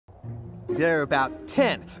There are about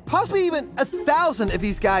 10, possibly even 1,000 of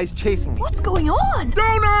these guys chasing me. What's going on?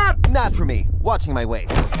 Donut! Not for me. Watching my waist.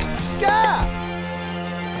 Gah!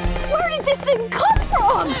 Where did this thing come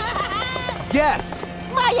from? Yes!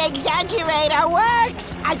 My exaggerator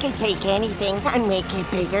works! I can take anything and make it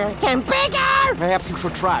bigger and bigger! Perhaps you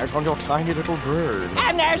should try it on your tiny little bird.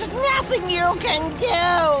 And there's nothing you can do!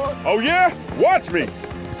 Oh yeah? Watch me!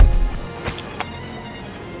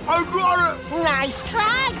 I got it! Nice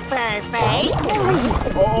try, Furface!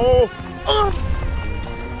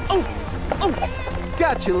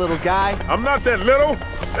 Gotcha, little guy. I'm not that little.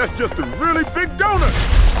 That's just a really big donut.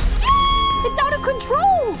 It's out of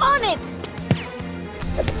control! On it!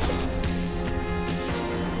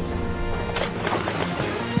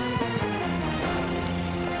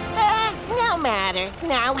 No matter.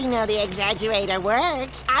 Now we know the exaggerator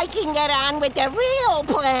works. I can get on with the real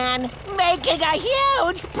plan. Making a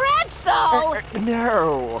huge pretzel!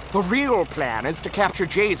 No. The real plan is to capture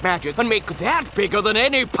Jay's magic and make that bigger than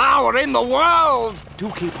any power in the world.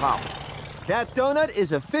 Do keep up. That donut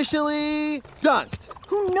is officially dunked.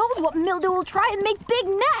 Who knows what Mildew will try and make big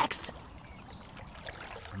next?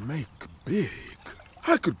 Make big?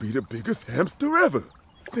 I could be the biggest hamster ever.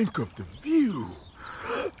 Think of the view.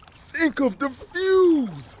 Think of the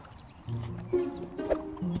views.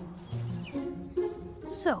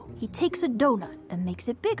 So, he takes a donut and makes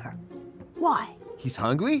it bigger. Why? He's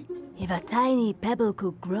hungry? If a tiny pebble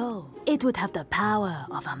could grow, it would have the power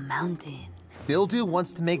of a mountain. Mildew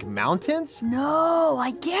wants to make mountains? No,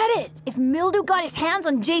 I get it. If Mildew got his hands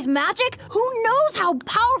on Jay's magic, who knows how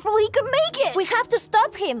powerful he could make it? We have to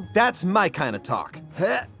stop him. That's my kind of talk.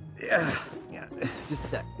 Just a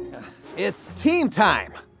sec. It's team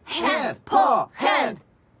time. Hand, paw, hand.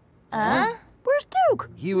 Huh? Where's Duke?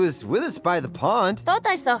 He was with us by the pond. Thought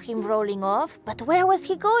I saw him rolling off, but where was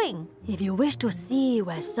he going? If you wish to see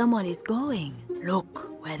where someone is going,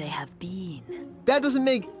 look where they have been. That doesn't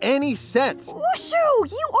make any sense. Wushu,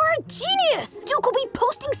 you are a genius! Duke will be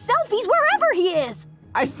posting selfies wherever he is.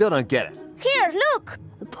 I still don't get it. Here, look!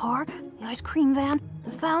 The park, the ice cream van,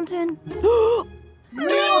 the fountain.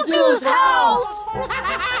 Mildew's house!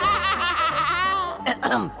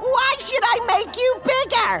 Why should I make you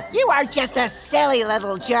bigger? You are just a silly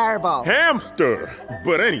little gerbil. Hamster!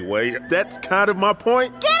 But anyway, that's kind of my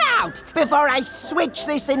point. Get out before I switch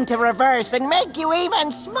this into reverse and make you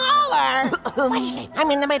even smaller. What is it?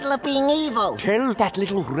 I'm in the middle of being evil. Tell that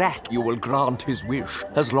little rat you will grant his wish,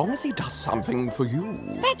 as long as he does something for you.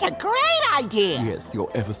 That's a great idea. Yes,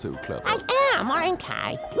 you're ever so clever. I am, aren't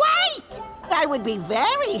I? Wait! I would be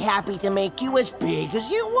very happy to make you as big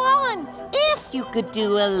as you want. If you could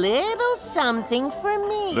do a little something for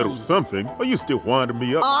me. Little something? Are you still winding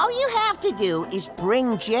me up? All you have to do is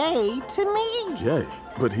bring Jay to me. Jay?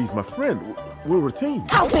 But he's my friend. We're a team.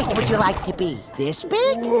 How big would you like to be? This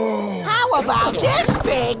big? Whoa. How about this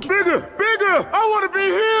big? Bigger! Bigger! I want to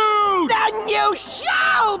be huge! Then you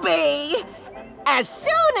shall be! As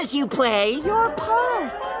soon as you play your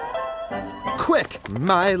part. Quick,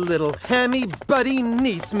 my little hammy buddy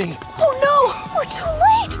needs me. Oh no, we're too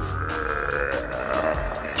late!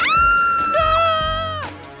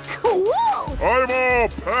 Cool! I'm all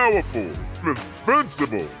powerful,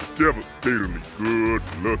 invincible, devastatingly good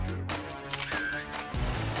looking.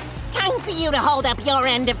 Time for you to hold up your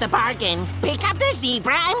end of the bargain. Pick up the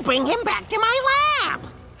zebra and bring him back to my lab.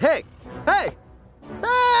 Hey! Hey!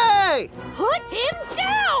 Hey! Put him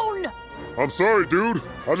down! I'm sorry, dude.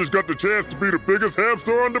 I just got the chance to be the biggest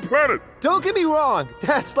hamster on the planet. Don't get me wrong,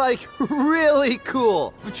 that's like really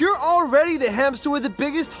cool. But you're already the hamster with the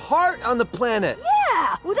biggest heart on the planet.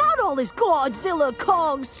 Yeah, without all this Godzilla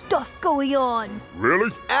Kong stuff going on.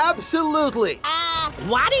 Really? Absolutely.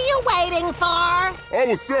 What are you waiting for? I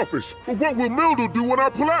was selfish, but what will Mildew do when I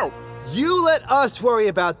pull out? You let us worry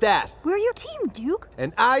about that. We're your team, Duke.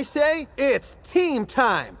 And I say it's team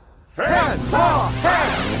time. Hand, paw,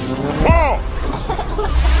 hand! Paw!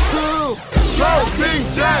 Go, King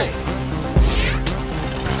Jay!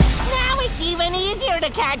 Now it's even easier to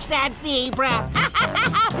catch that zebra.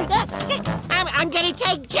 I'm gonna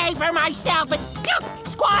take Jay for myself and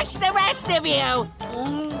squash the rest of you.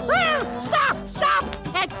 Stop! Stop!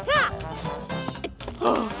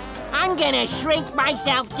 I'm gonna shrink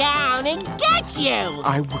myself down and get you.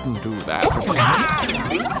 I wouldn't do that.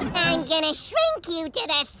 I'm gonna shrink you to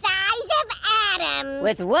the size of atoms.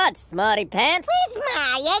 With what, smarty pants? With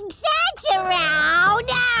my Exaggerator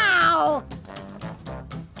now.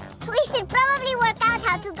 We should probably work out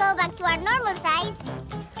how to go back to our normal size.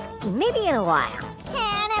 Maybe in a while.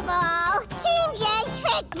 Hannibal, Team J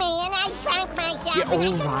tricked me and I shrank myself. Yeah, and I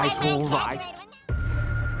all right, couldn't all find my right. Exaggerator.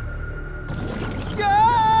 Go!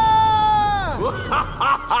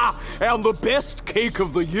 And the best cake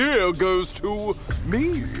of the year goes to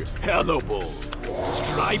me, Hannibal.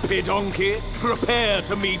 Stripey donkey, prepare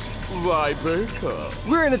to meet thy baker.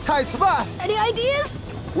 We're in a tight spot. Any ideas?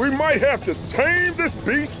 We might have to tame this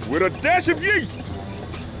beast with a dash of yeast.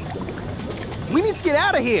 We need to get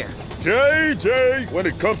out of here. JJ, when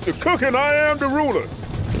it comes to cooking, I am the ruler.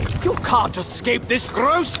 You can't escape this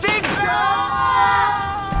roasting!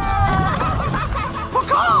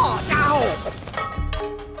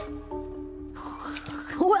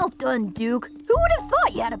 Well done, Duke. Who would have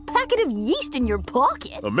thought you had a packet of yeast in your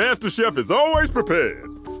pocket? A master chef is always prepared.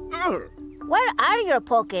 Where are your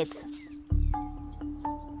pockets?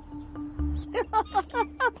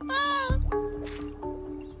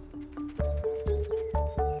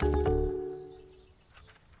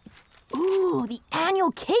 Ooh, the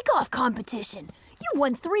annual cake-off competition. You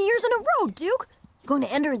won 3 years in a row, Duke. Going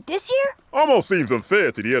to enter it this year? Almost seems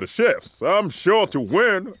unfair to the other chefs. I'm sure to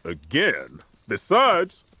win again.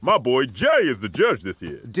 Besides, my boy Jay is the judge this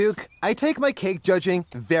year. Duke, I take my cake judging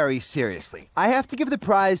very seriously. I have to give the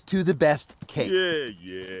prize to the best cake.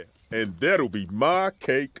 Yeah. And that'll be my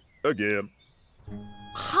cake again.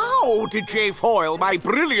 How did Jay foil my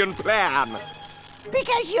brilliant plan?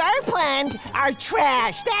 Because your plans are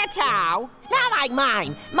trash, that's how. Not like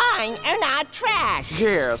mine. Mine are not trash.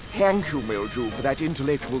 Yes, thank you, Mildew, for that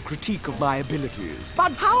intellectual critique of my abilities.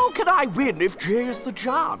 But how can I win if Jay is the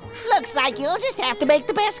judge? Looks like you'll just have to make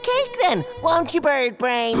the best cake then, won't you, Bird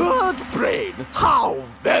Brain? Bird Brain? How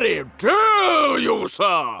very dare you,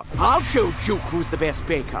 sir! I'll show Duke who's the best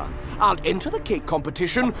baker. I'll enter the cake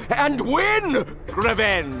competition and win!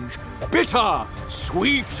 Revenge! Bitter,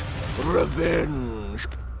 sweet revenge.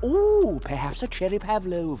 Ooh, perhaps a cherry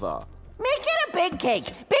pavlova. Make it a big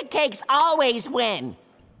cake. Big cakes always win.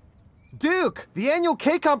 Duke, the annual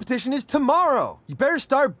cake competition is tomorrow. You better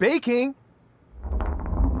start baking.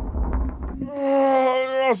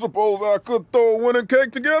 I suppose I could throw a winning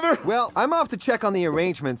cake together. Well, I'm off to check on the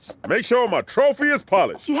arrangements. Make sure my trophy is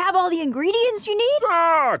polished. Do you have all the ingredients you need?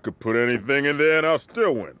 I could put anything in there and I'll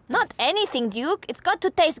still win. Not anything, Duke. It's got to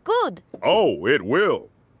taste good. Oh, it will.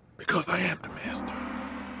 Because I am the master.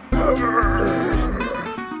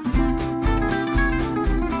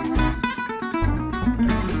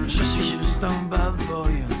 Je suis juste un bad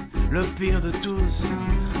boy, le pire de tous.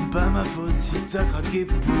 Pas ma faute si t'as craqué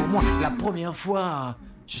pour moi. La première fois,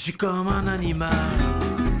 je suis comme un animal.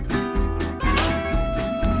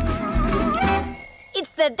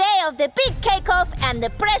 It's the day of the big cake-off and the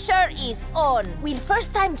pressure is on. Will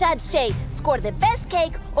first-time Judge Jay score the best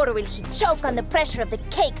cake, or will he choke on the pressure of the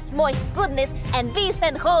cake's moist goodness and be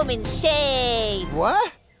sent home in shame?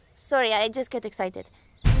 What? Sorry, I just get excited.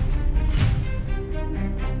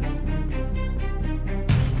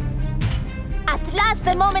 At last,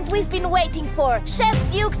 the moment we've been waiting for. Chef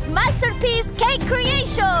Duke's masterpiece cake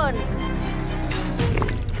creation!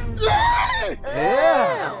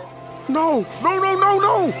 Yeah! No!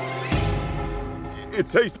 It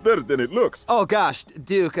tastes better than it looks. Oh gosh,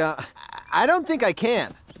 Duke, I don't think I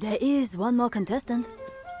can. There is one more contestant.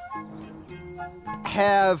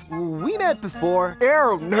 Have we met before?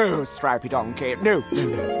 Oh, no, Stripey Donkey, no.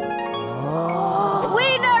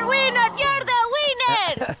 Winner, winner, you're the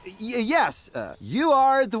winner! Yes, you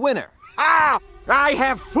are the winner. Ah! I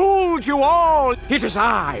have fooled you all! It is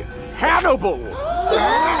I, Hannibal!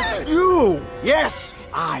 You! Yes,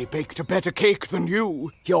 I baked a better cake than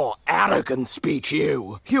you. Your arrogant speech,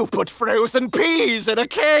 you. You put frozen peas in a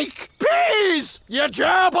cake! Peas! You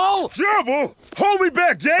gerbil! Gerbil! Hold me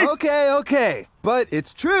back, Jay! Okay. But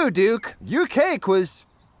it's true, Duke. Your cake was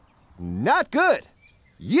not good.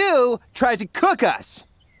 You tried to cook us.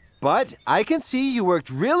 But I can see you worked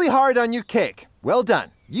really hard on your cake. Well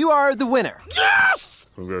done. You are the winner. Yes!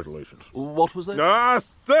 Congratulations. What was that? I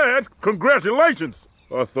said congratulations.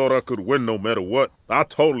 I thought I could win no matter what. I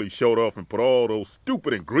totally showed off and put all those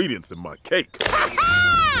stupid ingredients in my cake.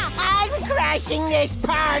 I'm crashing this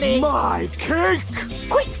party. My cake!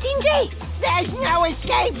 Quick, Team J! There's no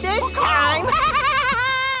escape this time.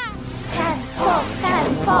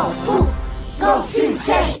 Handball, poof! Go Team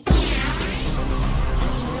J!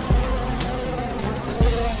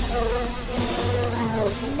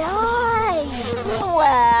 Nice.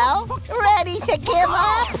 Well, ready to give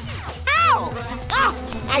up? Ow! Ah,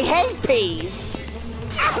 I hate peas.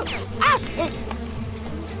 Ow! Ah,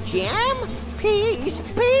 it's jam? Peas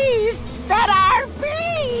that are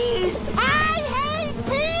peas. I hate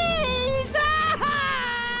peas.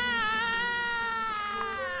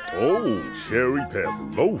 Oh, cherry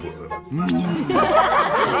pavlova.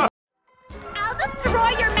 I'll destroy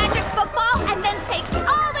your magic football and then take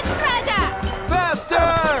all the treasure!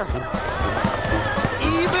 Faster!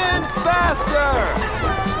 Even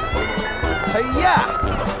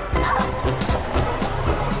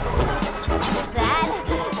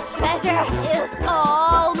pleasure is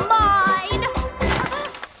all mine!